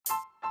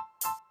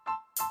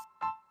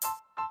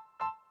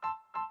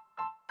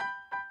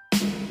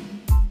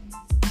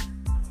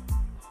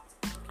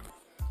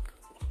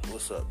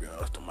What's up, y'all?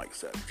 It's the Mike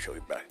Savage Show.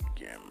 We back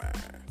again,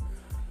 man.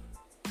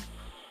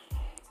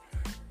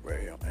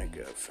 Right here on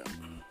Anchor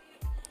FM.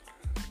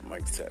 The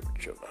Mike Savage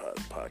Show, the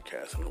hottest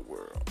podcast in the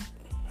world.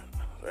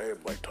 So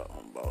everybody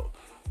talking about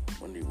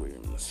Wendy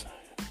Williams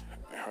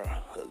and her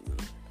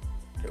husband,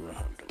 Kevin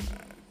Hunter,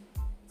 man.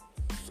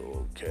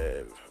 So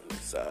Kev and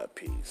his side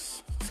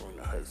piece,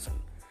 Serena Hudson,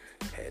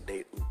 had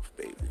their oops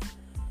baby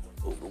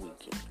over the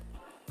weekend.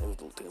 It was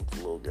a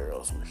little girl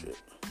or some shit.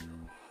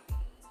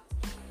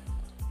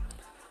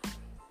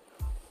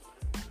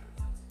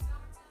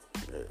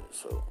 Yeah,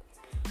 so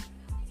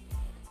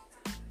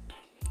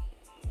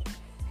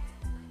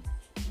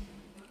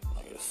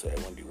like I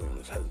said, Wendy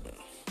Williams' husband,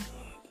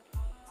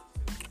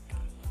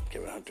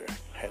 Kevin Hunter,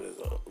 had his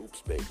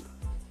oops baby,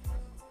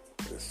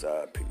 his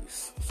side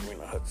piece,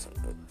 Serena Hudson,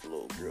 the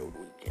little girl of the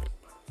weekend.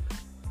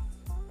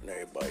 And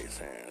everybody's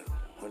saying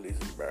Wendy's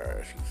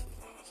embarrassed.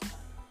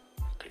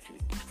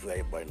 Cause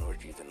everybody knows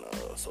she's in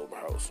a sober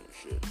house and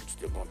shit.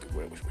 Still going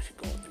through what she's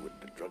going through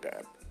with the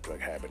drug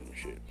habit and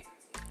shit.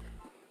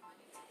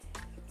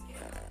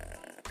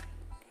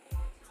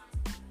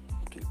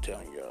 Keep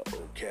telling y'all,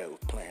 old cat was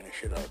playing this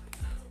shit out.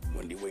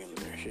 Wendy Williams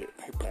and shit.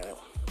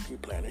 He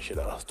playing this shit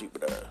out,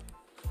 stupid ass.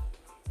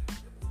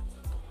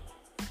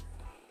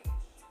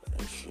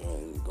 And she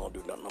ain't gonna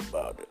do nothing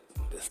about it.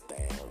 Just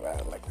stand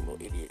around like a little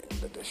idiot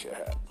and let that shit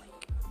happen.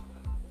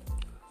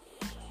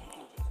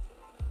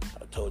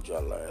 I told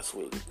y'all last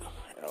week,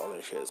 and all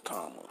that shit is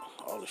common.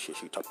 All the shit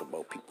she talked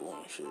about people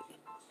and shit.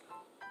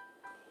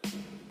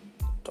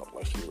 Talk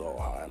like she was all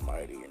high and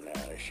mighty, and now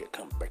that shit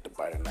comes back to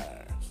bite her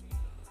ass.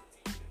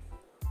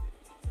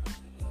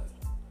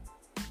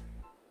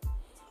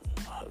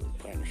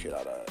 Playing the shit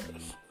out of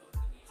us.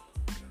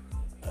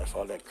 That's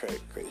all that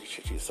crazy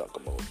shit she talk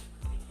about.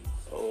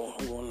 Oh,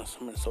 I'm going to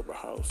some sober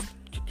house,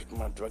 kick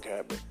my drug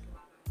habit.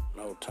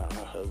 No time,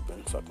 her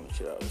husband fucking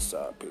shit out of his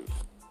side piece.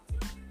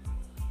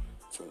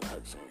 Serena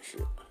Hudson and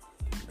shit.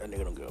 That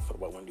nigga don't give a fuck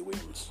about Wendy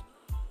Williams.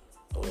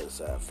 Oh, his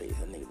side face,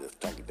 that nigga just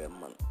trying to get that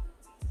money.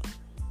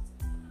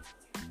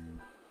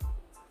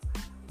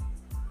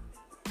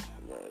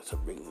 Yeah, it's a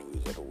big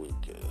news of the week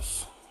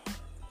is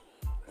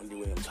Wendy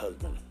Williams'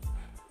 husband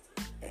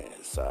and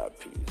his side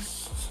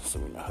piece,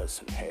 Serena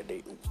Hudson, had their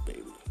oops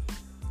baby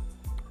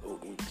over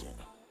the weekend.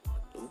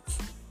 Oops.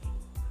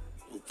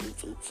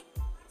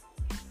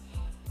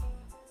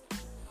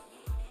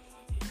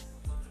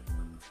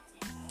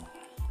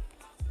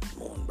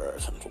 More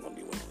embarrassing for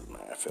Wendy Williams,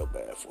 man. I feel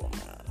bad for him,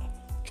 man.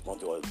 She's going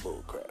through all this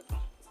bull crap.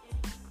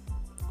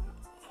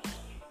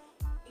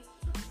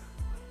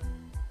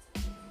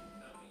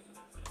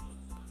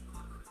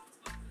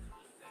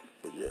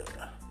 But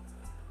yeah.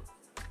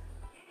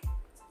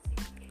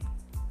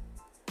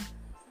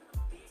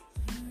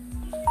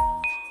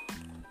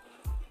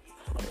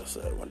 Like I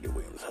said, Wendy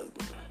Williams'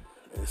 husband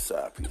and his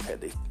side piece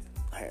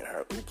had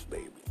her oops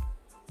baby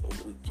over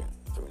the weekend,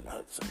 Serena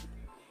Hudson.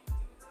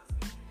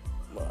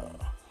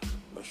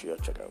 Make sure y'all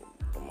check out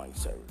the Mike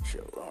Savage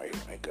Show. Right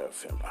here, Anchor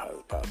FM, the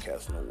hottest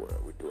podcast in the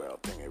world. We do our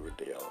thing every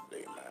day, all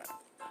day, man.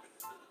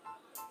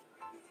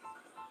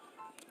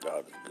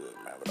 God is good,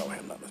 man. Without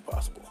him, nothing is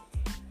possible.